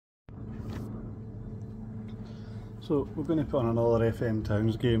So we're going to put on another FM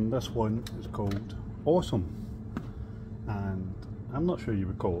Towns game. This one is called Awesome, and I'm not sure you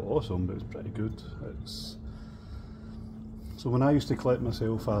would call it awesome, but it's pretty good. So when I used to collect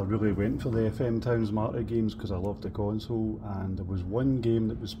myself, I really went for the FM Towns Marty games because I loved the console, and there was one game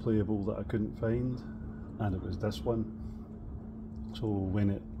that was playable that I couldn't find, and it was this one. So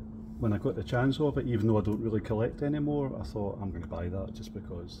when I got the chance of it, even though I don't really collect anymore, I thought I'm going to buy that just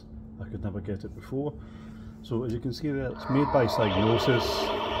because I could never get it before. So as you can see there, it's made by Psygnosis.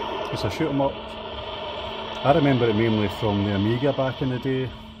 It's a shoot 'em up. I remember it mainly from the Amiga back in the day,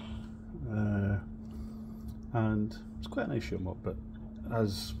 and it's quite a nice shoot 'em up, but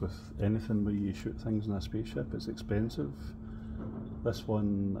as with anything where you shoot things in a spaceship, it's expensive. This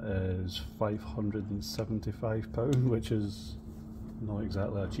one is £575, which is not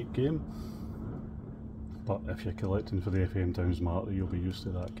exactly a cheap game, but if you're collecting for the FM Towns Marty, you'll be used to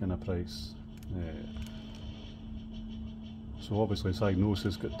that kind of price. So obviously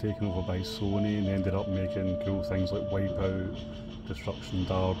Psygnosis got taken over by Sony and ended up making cool things like Wipeout, Destruction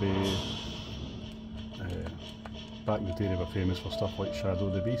Derby. Back in the day they were famous for stuff like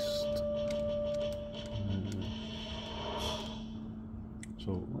Shadow the Beast.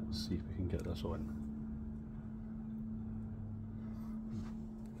 So let's see if we can get this on.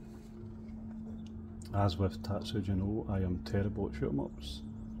 As with Tatsujin, I am terrible at shoot 'em ups.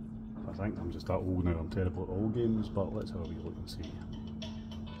 I think I'm just that old now, I'm terrible at all games, but let's have a wee look and see.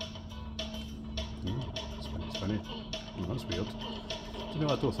 Spinny. Oh, that's weird. Do you know,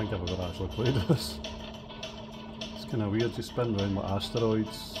 I don't think I've ever actually played this. It's kind of weird, you spin around like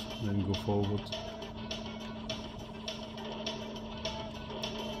asteroids and then go forward.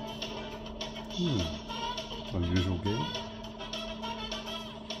 Unusual game.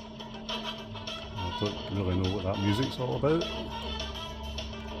 I don't really know what that music's all about.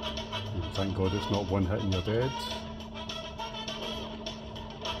 Thank God it's not one hit and you're dead.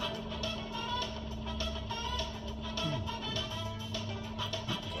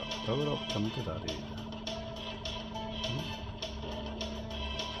 Power up, come to daddy.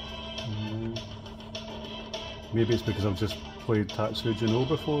 Maybe it's because I've just played Tatsujin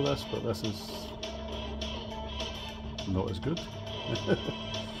before this, but this is not as good.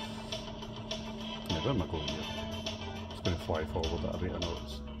 Yeah, where am I going here? It's going to fly forward at a rate of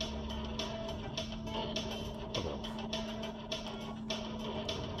knots.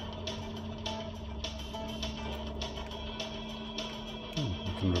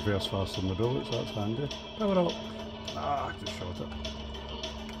 You can reverse faster than the bullets, that's handy. Power up! Ah, I just shot it.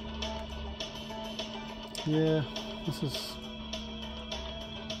 Yeah, this is...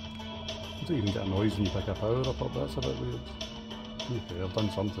 I don't even get a noise when you pick a power up, that's a bit weird. Okay, I've done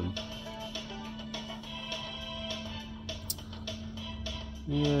something.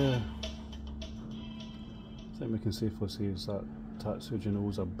 Yeah, I think we can safely say is that Tatsujin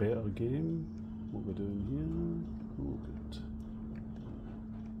is a better game. What we're doing here, oh good.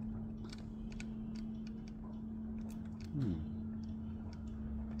 Yeah.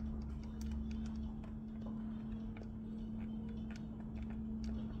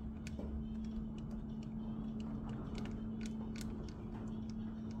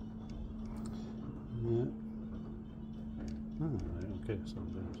 Right, okay, so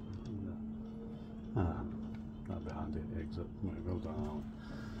there's something there. That'd be handy to exit. Right, well done, Alan.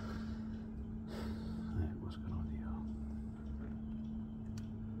 Right, what's going on here?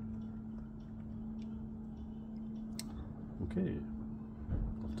 Okay, I'd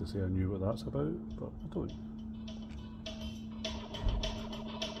love to say I knew what that's about, but I don't.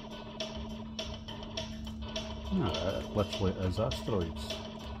 It literally is asteroids.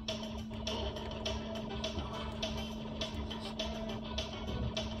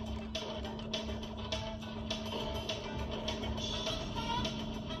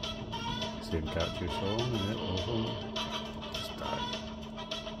 Same catchy song, yeah, awesome. Just die.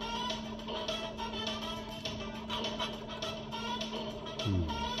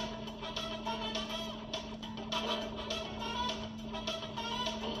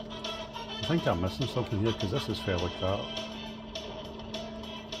 I think I'm missing something here because this is fair like that.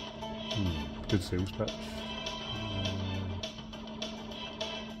 Good sales pitch.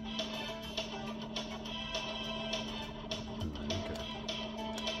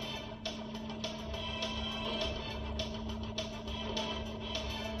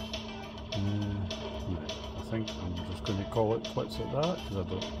 I think I'm just going to call it quits at that because I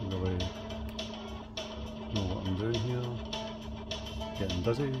don't really know what I'm doing here. Getting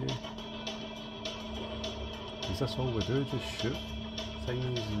dizzy. Is this all we do? Just shoot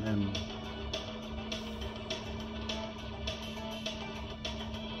things and then...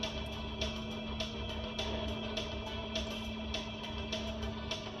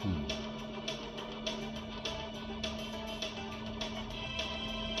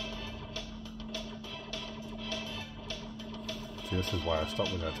 ST. This is why I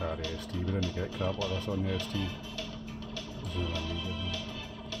stuck with the Atari ST. We didn't get crap like this on the ST.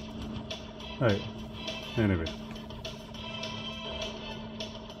 Right, anyway.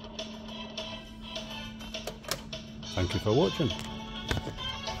 Thank you for watching.